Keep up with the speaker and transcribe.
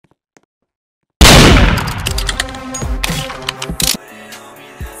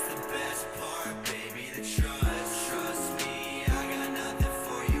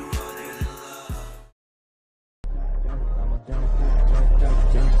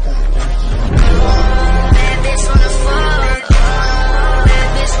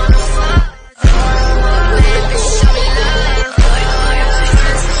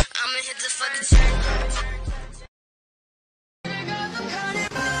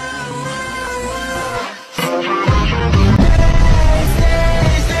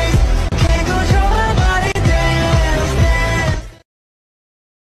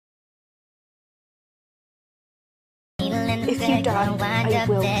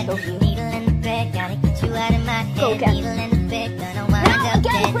up dead. Needle in the bed, gotta get you out of my head. Go, Captain. Needle in the bed, gonna wind up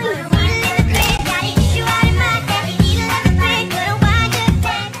dead. please. Needle in the bed, gotta get you out of my head. Needle in the bed, gonna wind up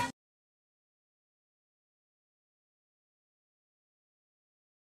dead.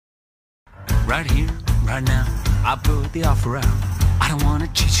 Right here, right now, I put the offer out. I don't wanna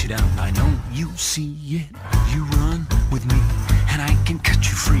chase you down, I know you see it. You run with me, and I can cut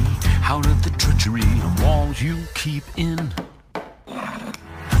you free out of the treachery and walls you keep in.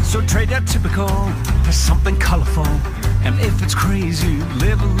 So trade that typical for something colorful. And if it's crazy,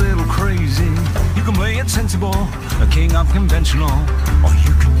 live a little crazy. You can play it sensible, a king of conventional, or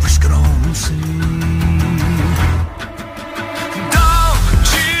you can risk it all and see.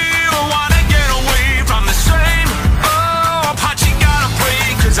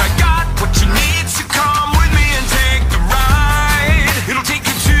 I got what you need, so come with me and take the ride. It'll take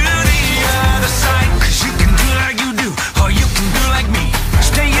you to the other side. Cause you can do like you do, or you can do like me.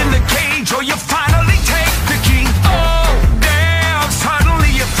 Stay in the cage, or you finally take the key. Oh, damn,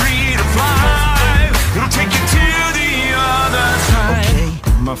 suddenly you're free to fly. It'll take you to the other side. Okay,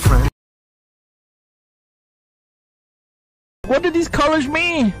 my friend. What do these colors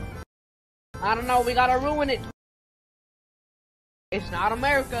mean? I don't know, we gotta ruin it. It's not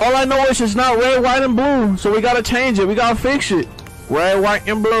America. All I know is it's not red, white, and blue, so we gotta change it. We gotta fix it. Red, white,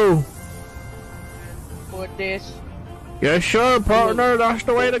 and blue. For this. Yes, sure, partner. That's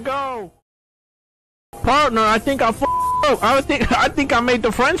the way to go. Partner, I think I f***ed up. I think I made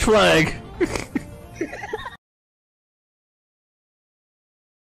the French flag.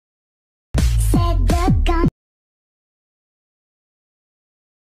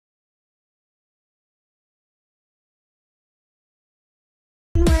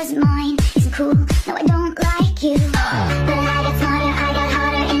 Was mine, isn't cool, no I don't like you. But I got smarter, I got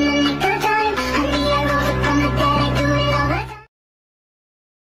harder in the nick of time. Honey, I rose up from the dead, I do it all the time.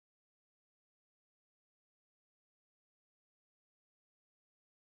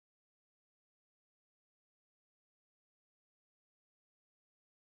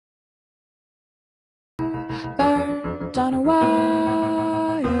 Birds on a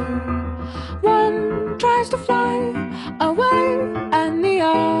wire. One tries to fly away, and the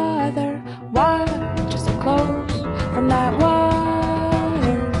other watches it close from that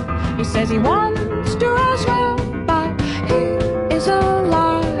wire. He says he wants to as well, but he is a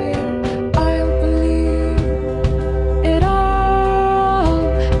liar. I'll believe it all.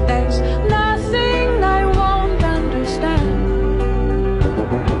 There's nothing I won't understand.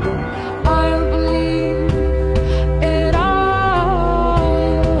 I'll believe it all.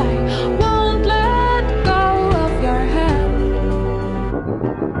 I won't let go of your hand.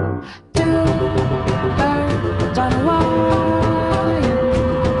 Two birds on a wire.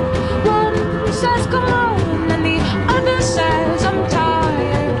 One says come on, and the other says I'm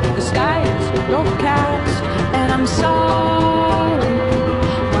tired. The sky is overcast, and I'm sorry.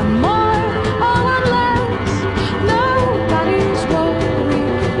 One more or one less, nobody's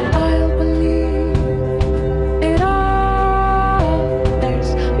worried. I'll believe it all.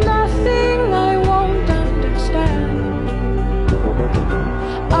 There's nothing I won't understand.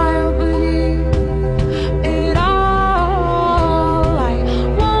 I'll believe it all. I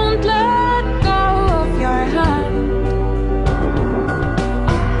won't let go of your hand.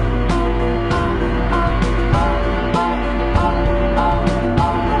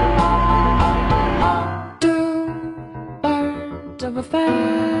 Two birds of a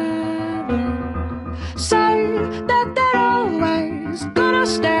feather say that they're always gonna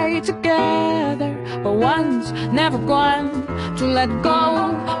stay together, but one's never going to let go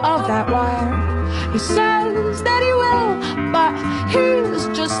of that wire. He says that he will, but he's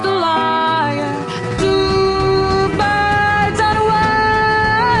just a liar. Two birds on a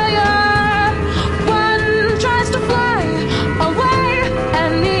wire. One tries to fly away,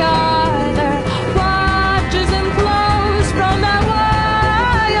 and the other watches him close from that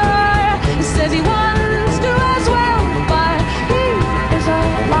wire. He says he wants to as well, but he is a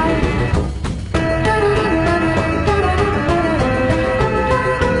liar.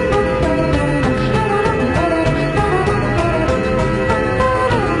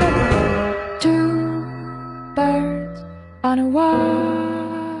 Two birds on a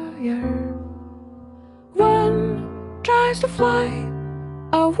wire. One tries to fly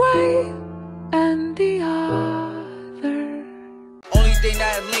away, and the other. Only thing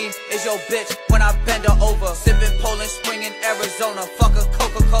that lean is your bitch when I bend her over. Sipping Poland Spring in Arizona. Fuck a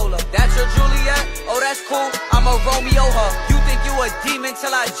Coca-Cola. That's your Juliet? Oh, that's cool. I'ma Romeo her. You think you a demon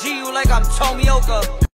till I G you like I'm Tomioka.